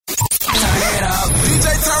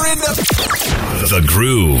The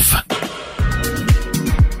Groove.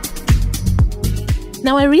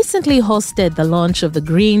 Now, I recently hosted the launch of the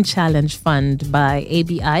Green Challenge Fund by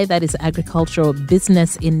ABI, that is Agricultural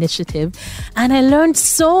Business Initiative, and I learned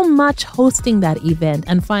so much hosting that event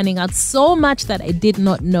and finding out so much that I did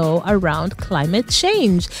not know around climate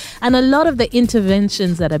change and a lot of the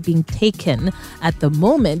interventions that are being taken at the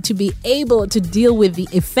moment to be able to deal with the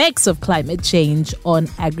effects of climate change on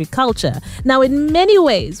agriculture. Now, in many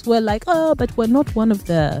ways, we're like, oh, but we're not one of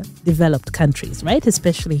the developed countries, right?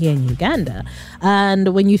 Especially here in Uganda. And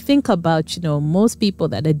when you think about, most people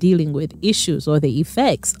that are dealing with issues or the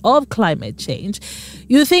effects of climate change,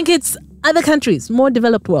 you think it's other countries, more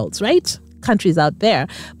developed worlds, right? Countries out there.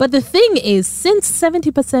 But the thing is, since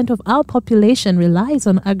 70% of our population relies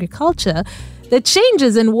on agriculture, the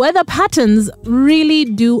changes in weather patterns really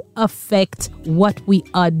do affect what we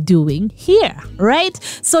are doing here, right?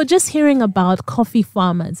 So just hearing about coffee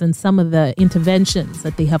farmers and some of the interventions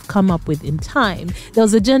that they have come up with in time. There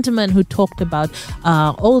was a gentleman who talked about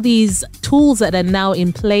all these tools that are now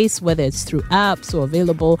in place, whether it's through apps or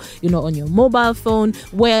available, on your mobile phone,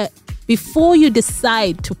 where before you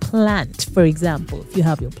decide to plant, for example, if you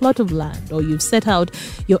have your plot of land or you've set out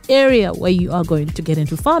your area where you are going to get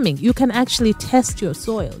into farming, you can actually test your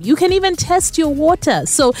soil. You can even test your water.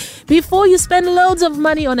 So before you spend loads of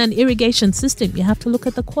money on an irrigation system, you have to look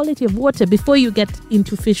at the quality of water. Before you get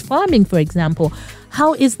into fish farming, for example,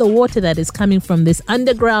 how is the water that is coming from this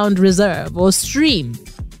underground reserve or stream?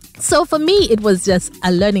 So for me, it was just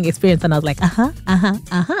a learning experience, and I was like,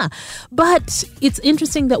 But it's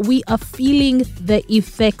interesting that we are feeling the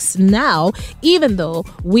effects now, even though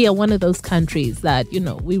we are one of those countries that,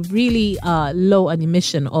 we really are low on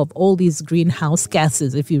emission of all these greenhouse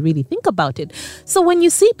gases, if you really think about it. So when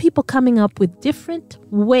you see people coming up with different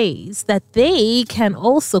ways that they can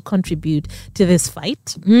also contribute to this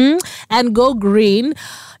fight and go green,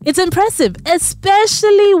 it's impressive,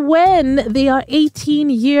 especially when they are 18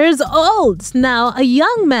 years old. Now, a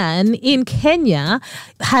young man in Kenya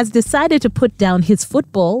has decided to put down his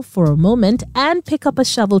football for a moment and pick up a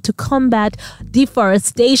shovel to combat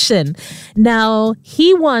deforestation. Now,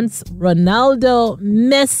 he wants Ronaldo,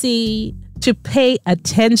 Messi to pay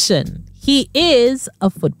attention. He is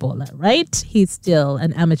a footballer, right? He's still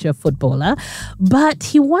an amateur footballer, but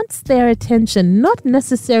he wants their attention, not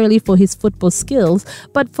necessarily for his football skills,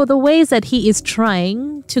 but for the ways that he is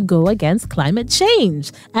trying to go against climate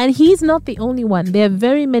change. And he's not the only one. There are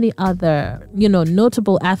very many other,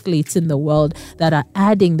 notable athletes in the world that are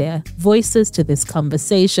adding their voices to this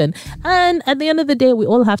conversation. And at the end of the day, we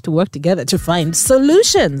all have to work together to find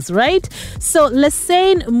solutions, right? So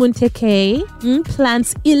Lesane Munteke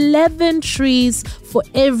plants 11 trees for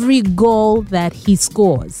every goal that he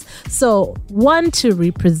scores. So one to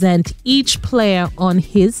represent each player on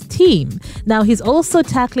his team. Now he's also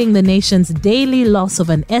tackling the nation's daily loss of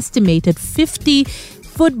an estimated 50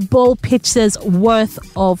 football pitches worth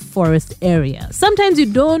of forest area. Sometimes you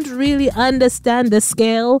don't really understand the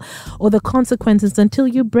scale or the consequences until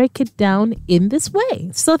you break it down in this way.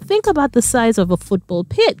 So think about the size of a football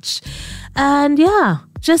pitch. And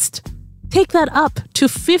just take that up to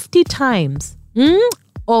 50 times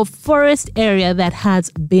of forest area that has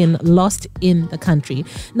been lost in the country.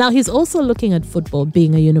 Now, he's also looking at football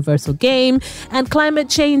being a universal game and climate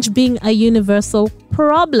change being a universal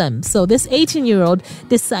problem. So this 18-year-old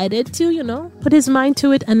decided to, put his mind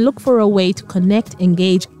to it and look for a way to connect,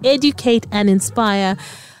 engage, educate, and inspire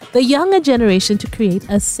the younger generation to create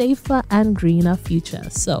a safer and greener future.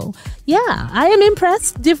 So, I am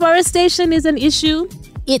impressed. Deforestation is an issue.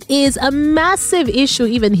 It is a massive issue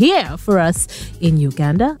even here for us in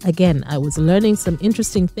Uganda. Again, I was learning some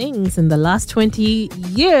interesting things in the last 20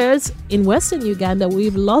 years. In Western Uganda,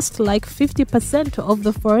 we've lost like 50% of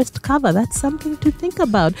the forest cover. That's something to think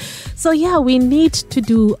about. So we need to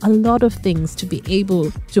do a lot of things to be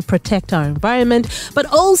able to protect our environment, but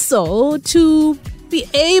also to be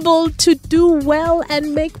able to do well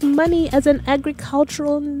and make money as an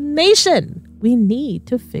agricultural nation. We need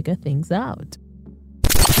to figure things out.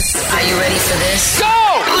 Are you ready for this?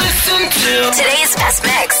 Go! Listen to today's best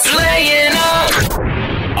mix. Playing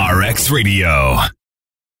on RX Radio.